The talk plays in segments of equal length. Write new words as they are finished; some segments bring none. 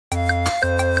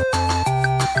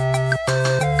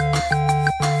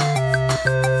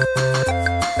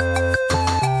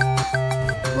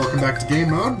game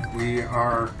mode. We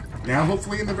are now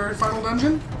hopefully in the very final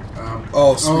dungeon.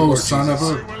 Oh, sweet Lord son Jesus.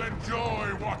 of I a... will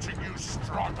enjoy watching you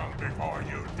struggle before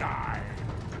you die.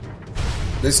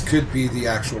 This could be the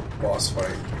actual boss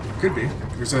fight. Could be.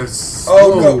 There's a...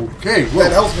 Oh, no. Okay, whoa.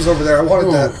 That health was over there. I wanted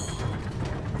Whoa. that.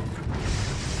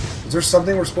 Is there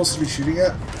something we're supposed to be shooting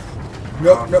at?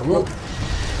 Nope, nope, whoa. nope.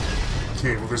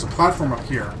 Okay, well, there's a platform up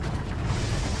here.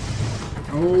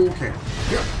 Okay.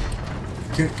 Yep.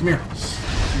 Okay, come here.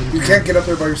 You can't get up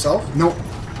there by yourself? Nope.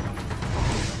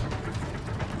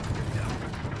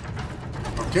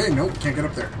 Okay, nope, can't get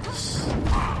up there.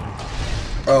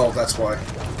 Oh, that's why.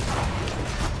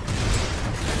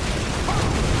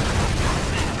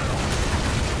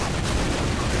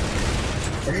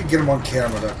 If I could get him on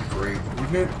camera, that'd be great.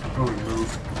 Wouldn't it? Oh, he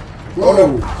moved. Oh, Whoa!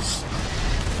 no.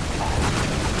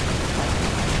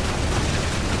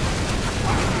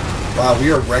 Wow,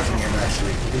 we are wrecking him,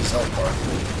 actually. Look at his health bar.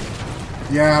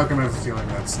 Yeah, how come I have a feeling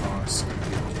that's not going to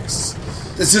be the case?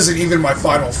 This isn't even my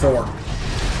final form.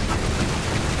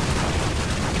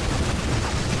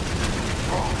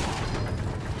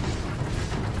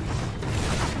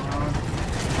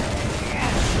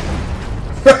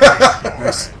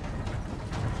 Nice.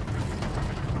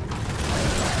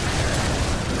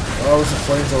 Oh, there's a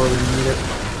flamethrower when you need it.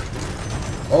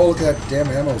 Oh, look at that damn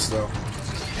ammo though.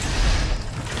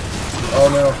 Oh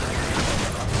no.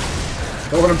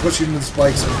 Don't let him push you into the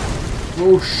spikes.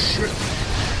 Oh, shit.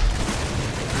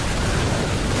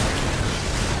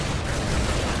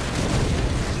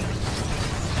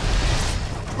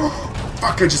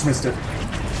 Fuck, I just missed it.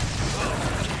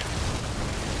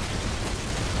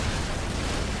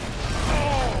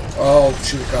 Oh,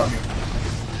 should have got me.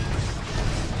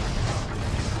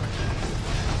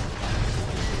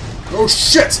 Oh,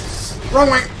 shit! Wrong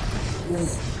way!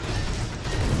 Oh.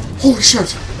 Holy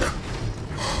shit!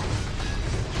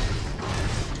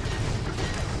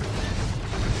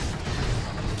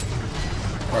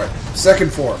 Alright,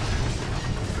 second form.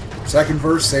 Second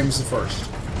verse, same as the first.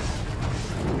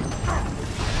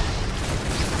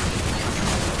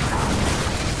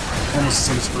 Almost the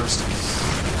same as first.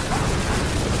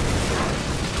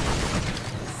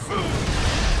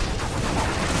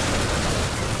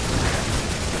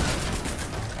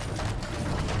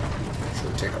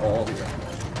 Should take all the ammo.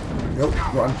 Nope,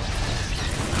 run.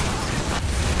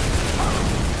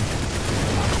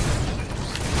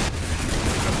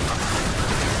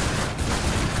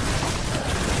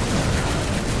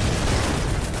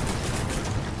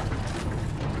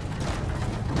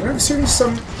 Whenever seeing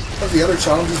some of the other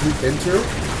challenges we've been through,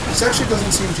 this actually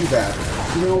doesn't seem too bad.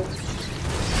 You know,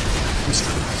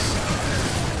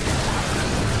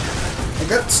 Like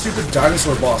that stupid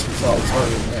dinosaur boss we thought was harder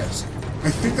than this. I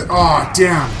think that... Aw, oh,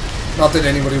 damn! Not that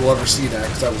anybody will ever see that,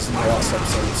 because that was in the last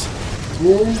episodes.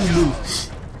 Oh,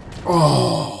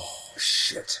 oh,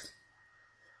 Shit.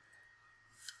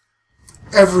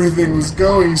 everything was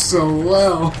going so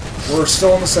well. We're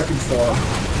still on the second form.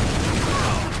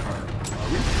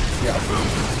 Yeah.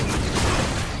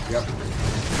 Yep.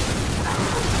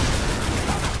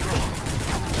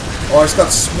 Oh, I just got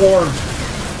swarmed.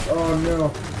 Oh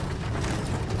no.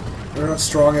 They're not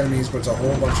strong enemies, but it's a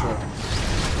whole bunch of...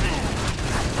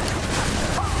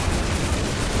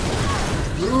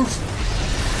 Move!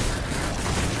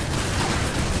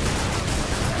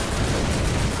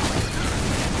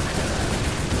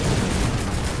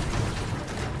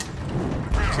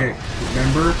 Okay,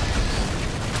 remember?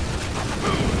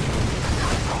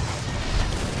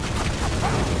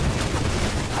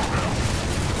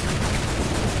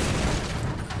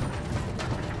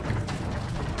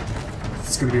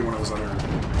 It's gonna be one of those other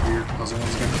weird puzzle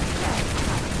ones again.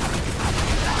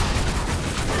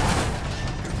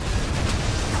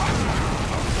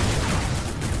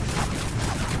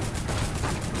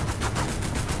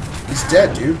 He's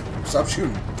dead, dude. Stop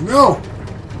shooting. No!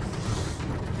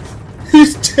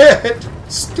 He's dead!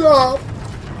 Stop!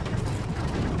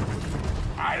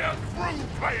 I approve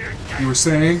playing games. You were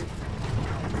saying?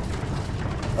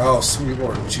 Oh, sweet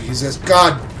Lord Jesus.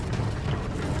 God!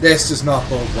 This does not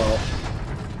bode well.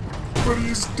 But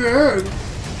he's dead!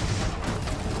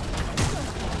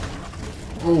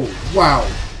 Oh, wow.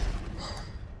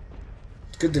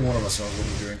 It's a good thing one of us knows what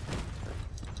we're doing.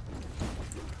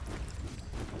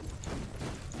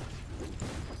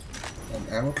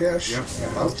 Ammo cache? Yep.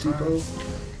 Mouth depot.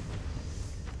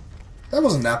 That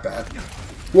wasn't that bad.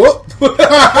 Whoop!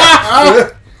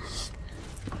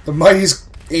 The mightiest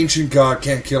ancient god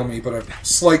can't kill me, but a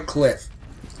slight cliff.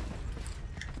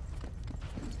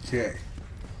 Okay.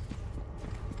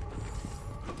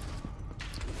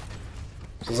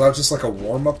 Was that just like a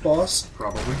warm-up boss?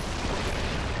 Probably.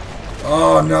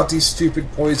 Oh, not these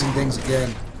stupid poison things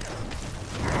again.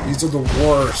 These are the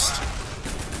worst.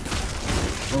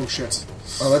 Oh shit.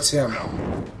 Oh, that's him.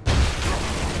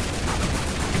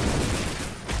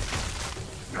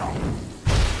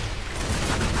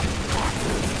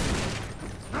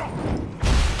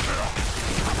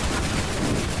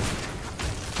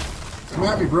 Come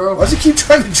at me, bro. Why does he keep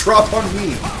trying to drop on me?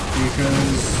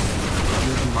 Because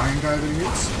you're the mine guy that he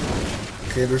hits.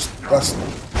 Okay, there's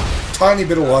a tiny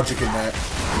bit of logic in that.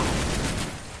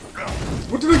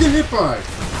 What did I get hit by?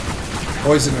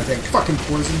 Poison, I think. Fucking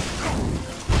poison.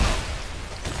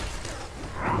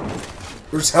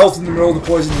 There's health in the middle of the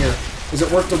poison here. Is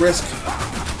it worth the risk?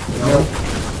 No.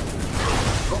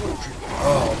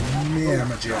 Oh, man,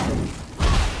 I'm a jam.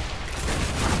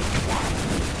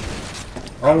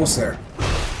 Almost there.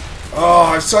 Oh,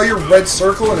 I saw your red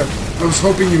circle and I was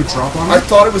hoping you would drop on me. I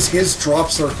thought it was his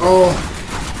drop circle. Oh.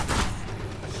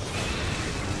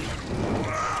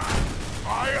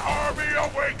 My army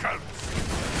awakens!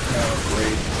 Oh,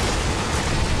 great.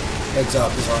 Heads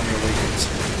up, his army awakens.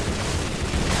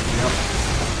 Yep.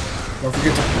 Don't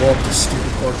forget to blow up the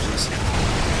stupid corpses.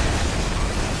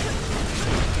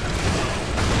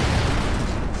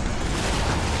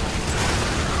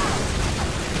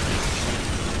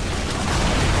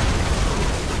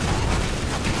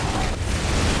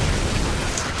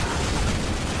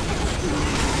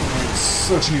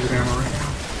 Such needed ammo right now.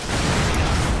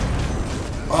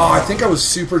 Oh, I think I was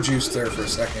super juiced there for a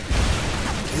second.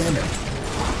 Damn it.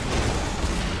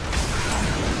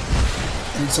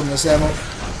 Need some of this ammo?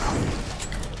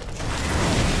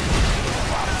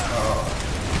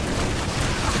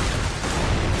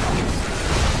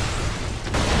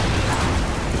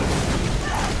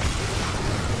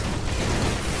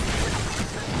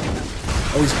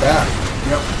 Oh, he's back.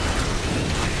 Yep.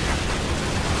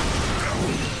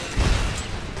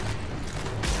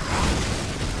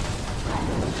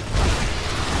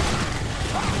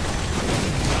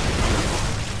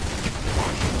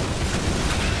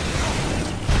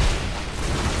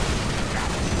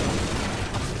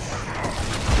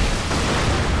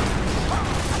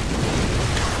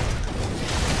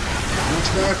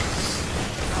 Back.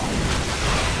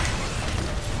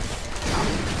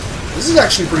 This is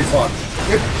actually pretty fun.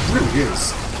 It really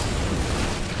is.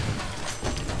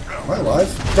 Am I alive?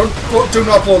 Do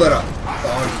not blow that up.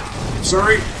 Oh,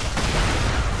 Sorry.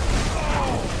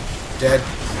 dead.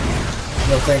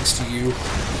 No thanks to you.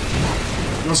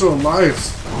 You're also alive.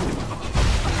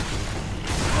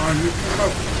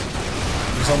 Oh,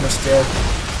 He's almost dead.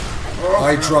 oh,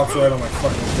 I dropped right on my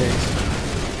fucking face.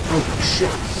 oh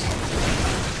shit.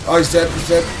 Oh, he's dead. He's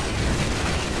dead.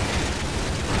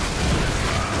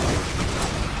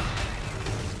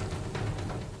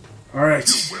 Alright.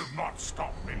 You will not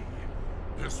stop me.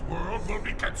 This world will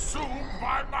be consumed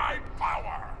by my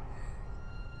power.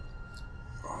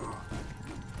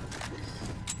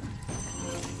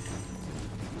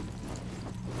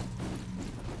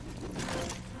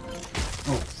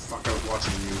 Oh, fuck, I was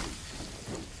watching you.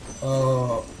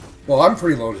 Well, I'm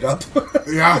pretty loaded up.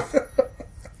 Yeah.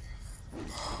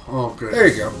 Oh, good. There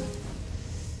you go.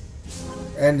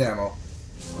 And ammo.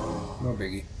 No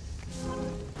biggie.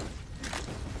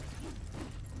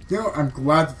 You know, I'm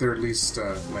glad that they're at least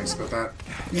nice about that.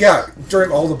 Yeah,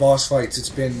 during all the boss fights, it's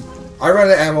been... I ran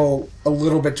out of ammo a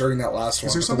little bit during that last one.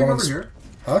 Is there but something the over ones- here?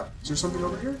 Huh? Is there something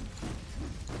over here?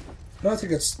 No, I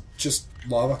think it's just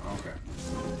lava. Okay.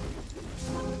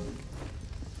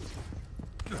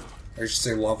 I should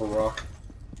say lava rock.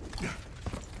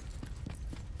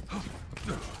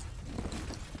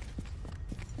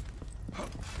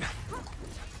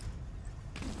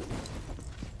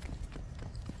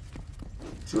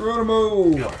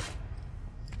 Geronimo!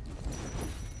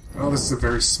 Oh, this is a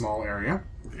very small area.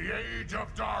 The age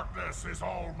of darkness is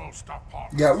almost upon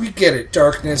us. Yeah, we get it.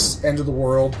 Darkness, end of the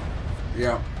world.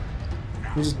 Yeah.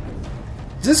 Did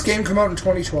this game come out in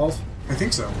 2012? I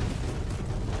think so.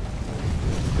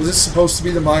 Was this supposed to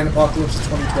be the mine apocalypse of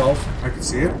 2012? I can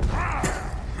see it.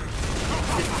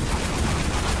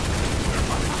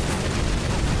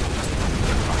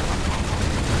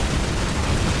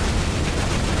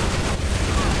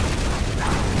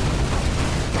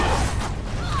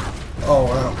 Oh,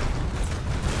 wow.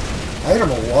 I hit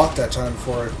him a lot that time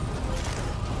for it.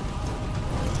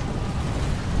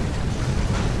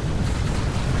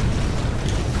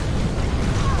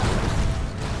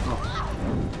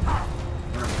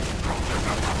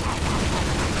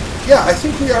 Yeah, I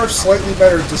think we are slightly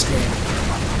better at this game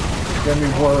than we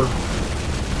were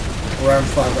around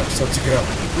 5 episodes ago.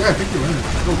 Yeah, I think you're in.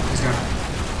 Oh, he's got it.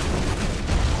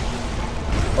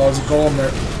 Oh, there's a golem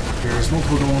there. There's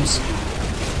multiple golems.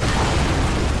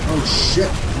 Oh shit!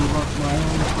 Blew up my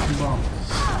own fucking bomb.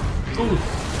 Ooh.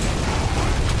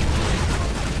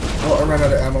 Oh, I ran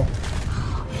out of ammo.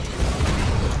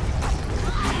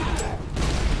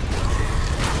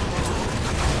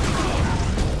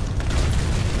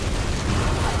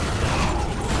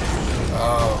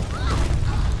 Oh.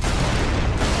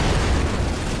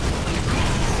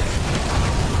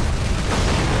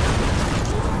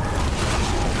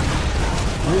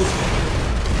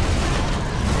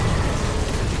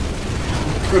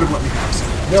 Could have let me have some.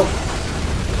 Nope.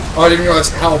 Oh, I didn't realize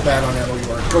how bad on ammo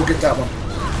you are. Go get that one.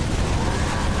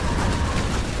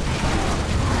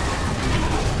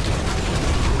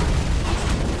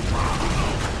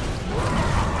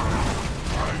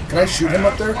 Can I shoot him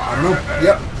up there? I don't know.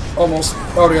 Yep. Almost.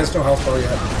 Oh, he has no health bar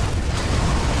yet.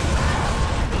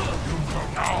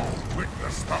 Now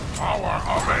witness the power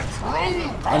of it.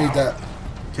 I need that.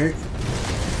 Okay.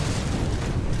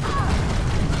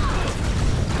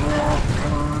 Oh,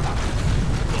 come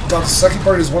on. God, the second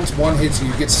part is once one hits you,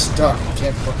 you get stuck. You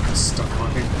can't fucking Stun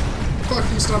blocking.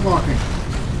 Fucking stun blocking.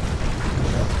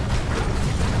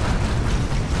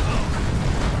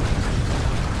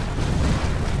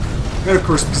 And of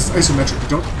course, because it's isometric, you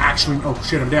don't actually... Oh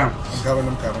shit, I'm down. I'm coming,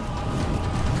 I'm coming.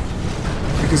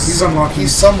 Because he's unlocking...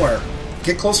 He's somewhere.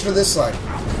 Get closer to this side.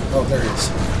 Oh, there he is.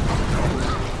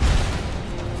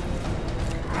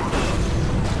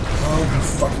 Oh, you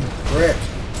fucking prick.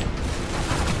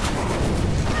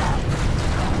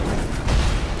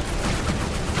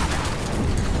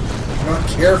 I don't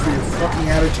care for your fucking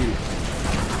attitude.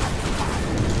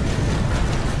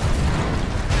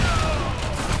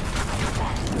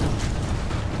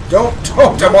 Don't!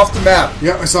 I'm off the map.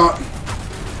 Yeah, I saw it.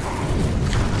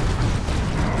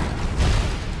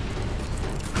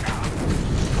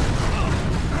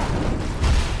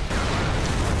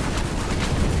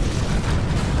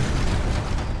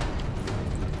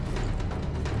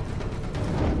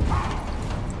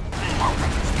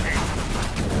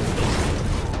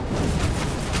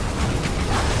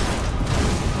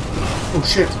 Oh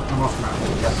shit, I'm off the map.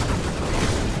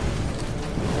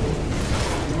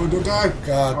 Oh, don't die.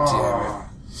 God Oh.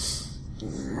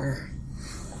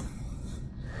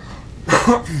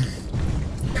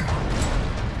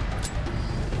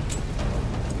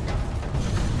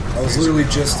 I was literally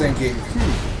just thinking,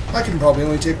 I can probably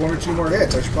only take 1 or 2 more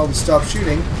hits. I should probably stop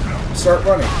shooting, start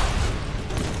running.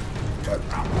 But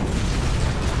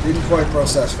didn't quite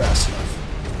process fast enough.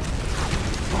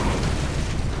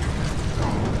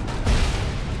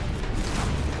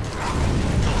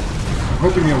 I'm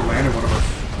hoping he'll land in one of our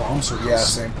bomb circles. Yeah,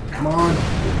 same. Come on.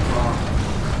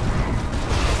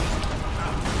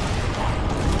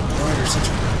 Oh, you're such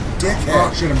a dickhead.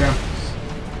 Oh shit, I'm down.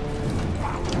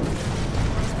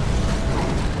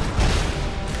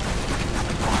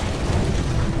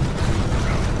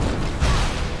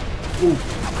 Ooh.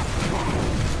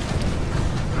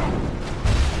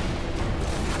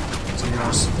 Something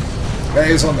else. Yeah,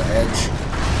 he's on the edge.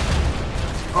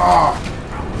 Ah!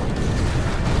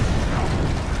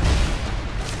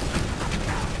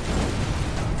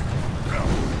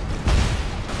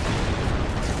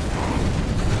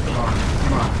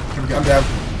 Come on. I'm down.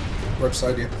 Right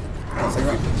beside you. Nothing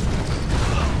up.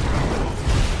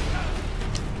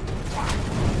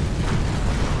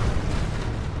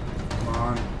 Come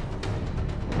on.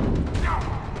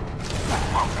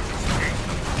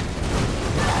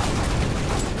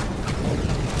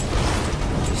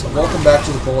 So welcome back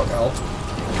to the bullet hell.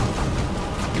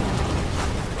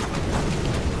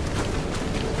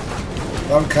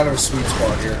 I'm kind of a sweet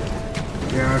spot here.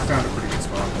 Yeah, I found a pretty good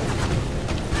spot.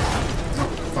 Oh,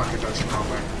 fuck, I touched the wrong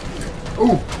way.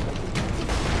 Ooh!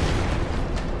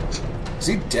 Is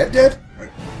he dead? Did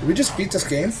we just beat this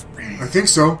game? I think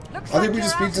so. I think we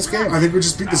just beat this game. I think we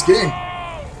just beat this game.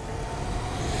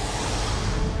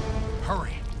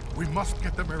 Hurry! We must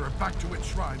get the mirror back to its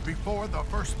shrine before the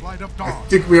first light of I dawn.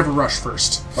 think we have a rush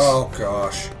first. Oh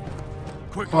gosh.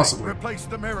 Quickly, Possibly. replace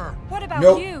the mirror. What about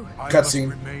Nope. you? I must Cutscene.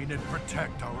 remain and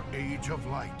protect our age of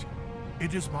light.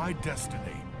 It is my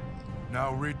destiny.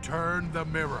 Now return the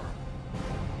mirror.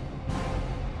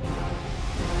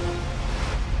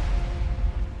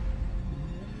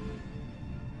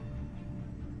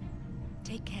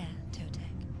 Take care, Totek.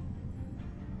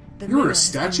 The You were a mirror has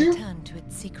been statue? returned to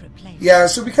its secret place. Yeah,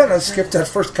 so we kind of skipped that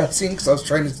first cutscene because I was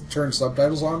trying to turn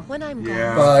subtitles on. When I'm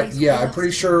Yeah. gone, But yeah, I'm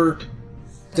pretty sure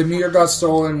the mirror got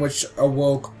stolen, which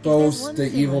awoke both the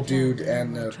evil dude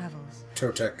and the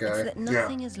Totek It's guy. that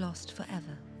nothing is lost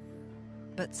forever,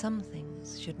 but some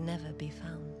things should never be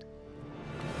found.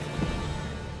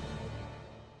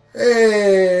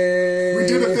 Hey! We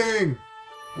did a thing!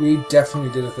 We definitely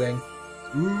did a thing.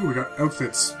 Ooh, we got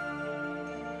outfits.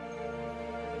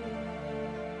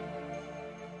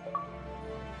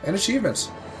 And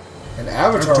achievements. And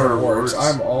Avatar Avatar Awards.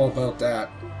 Awards. I'm all about that.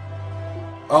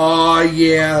 Oh,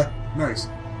 yeah. Nice.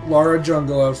 Lara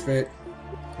Jungle outfit.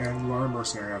 And Lara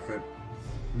Mercenary outfit.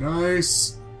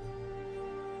 Nice.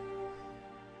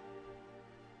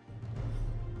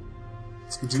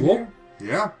 Let's continue. Cool.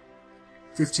 Yeah.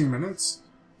 15 minutes.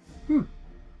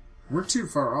 We're too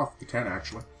far off the 10,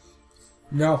 actually.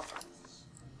 No.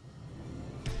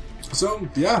 So,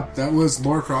 yeah, that was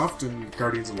Lara Croft and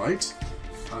Guardians of Light.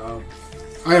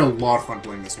 I had a lot of fun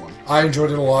playing this one. I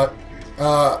enjoyed it a lot.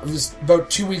 It was about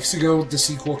 2 weeks ago the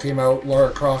sequel came out,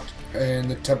 Lara Croft and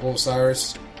the Temple of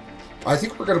Osiris. I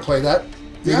think we're going to play that.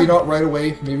 Maybe Yeah. not right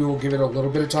away. Maybe we'll give it a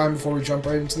little bit of time before we jump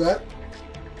right into that.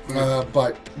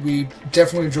 But we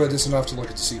definitely enjoyed this enough to look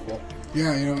at the sequel.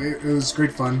 Yeah, you know, it was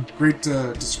great fun. Great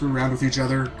to screw around with each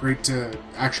other. Great to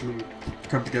actually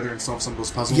come together and solve some of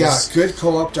those puzzles. Yeah, good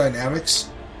co-op dynamics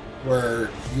where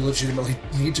you legitimately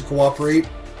need to cooperate,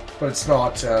 but it's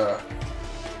not... I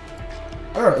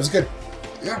don't know, it was good.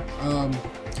 Yeah,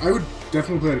 I would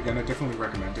definitely play it again. I definitely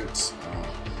recommend it.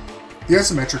 The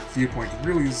isometric viewpoint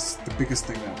really is the biggest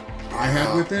thing that I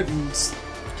had with it, and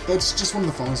that's just one of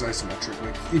the fallings isometric.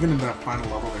 Like, even in the final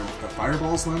level there with the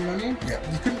fireballs landing on you,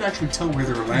 you couldn't actually tell where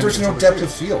they were landing. There's no depth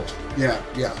of field. Yeah.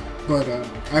 Yeah. But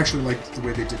I actually liked the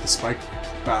way they did the spike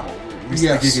battle. At least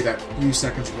they gave you that few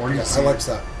seconds warning. Yes, I liked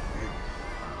that.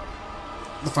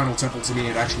 The final temple, to me,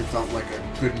 it actually felt like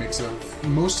a good mix of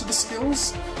most of the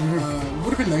skills. It would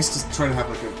have been nice to try to have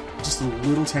like just a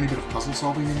little tiny bit of puzzle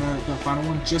solving in the final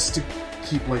one, just to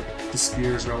keep like the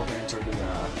spears relevant or the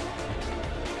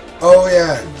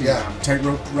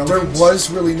tightrope relevant. There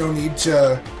was really no need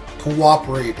to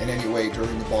cooperate in any way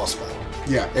during the boss battle.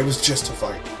 Yeah, it was just to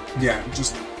fight. Yeah,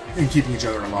 just in keeping each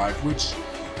other alive, which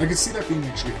I could see that being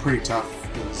actually pretty tough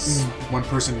because one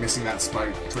person missing that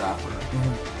spike trap.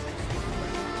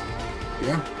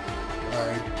 Yeah,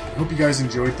 I hope you guys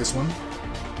enjoyed this one.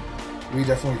 We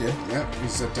definitely did. Yeah,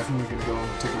 he's definitely going to go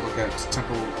and take a look at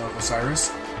Temple of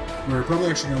Osiris. We're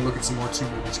probably actually going to look at some more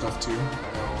Tomb Raider stuff too. I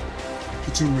know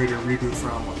the Tomb Raider reboot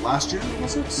from last year,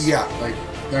 was it? Yeah. Like,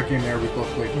 that game there we both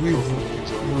played. We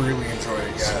really enjoyed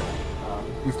it, yeah. So,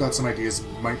 we've got some ideas.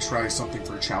 Might try something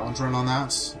for a challenge run on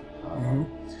that.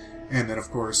 And then, of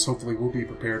course, hopefully we'll be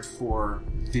prepared for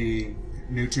the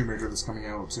new Tomb Raider that's coming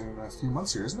out in a few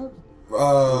months here, isn't it?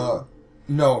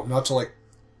 No, not till like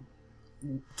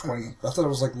 20. I thought it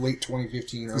was like late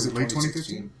 2015 or is it late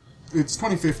 2015? It's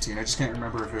 2015. I just can't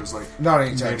remember if it was like not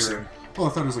anytime soon. Well,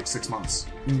 I thought it was like 6 months,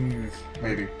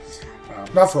 maybe.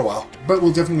 Not for a while. But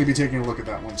we'll definitely be taking a look at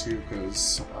that one too,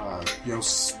 because you know,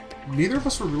 neither of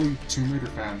us were really Tomb Raider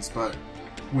fans, but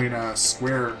when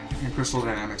Square and Crystal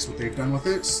Dynamics, what they've done with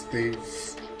it, they've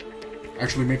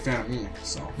actually made fan of me.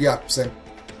 So yeah, same.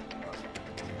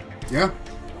 Yeah.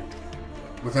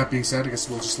 With that being said, I guess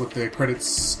we'll just let the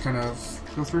credits kind of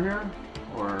go through here?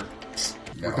 Or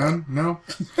we're done? No?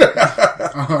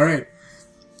 Alright.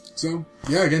 So,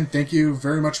 yeah, again, thank you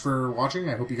very much for watching.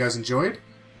 I hope you guys enjoyed.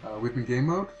 We've been Game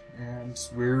Mode, and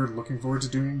we're looking forward to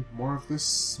doing more of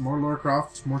this, more Lara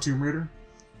Croft, more Tomb Raider.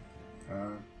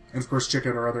 And of course, check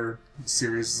out our other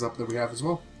series up that we have as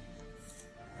well.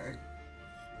 Alright.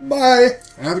 Bye!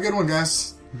 Have a good one,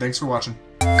 guys. Thanks for watching.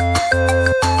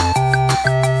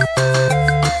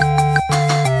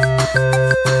 Thank you.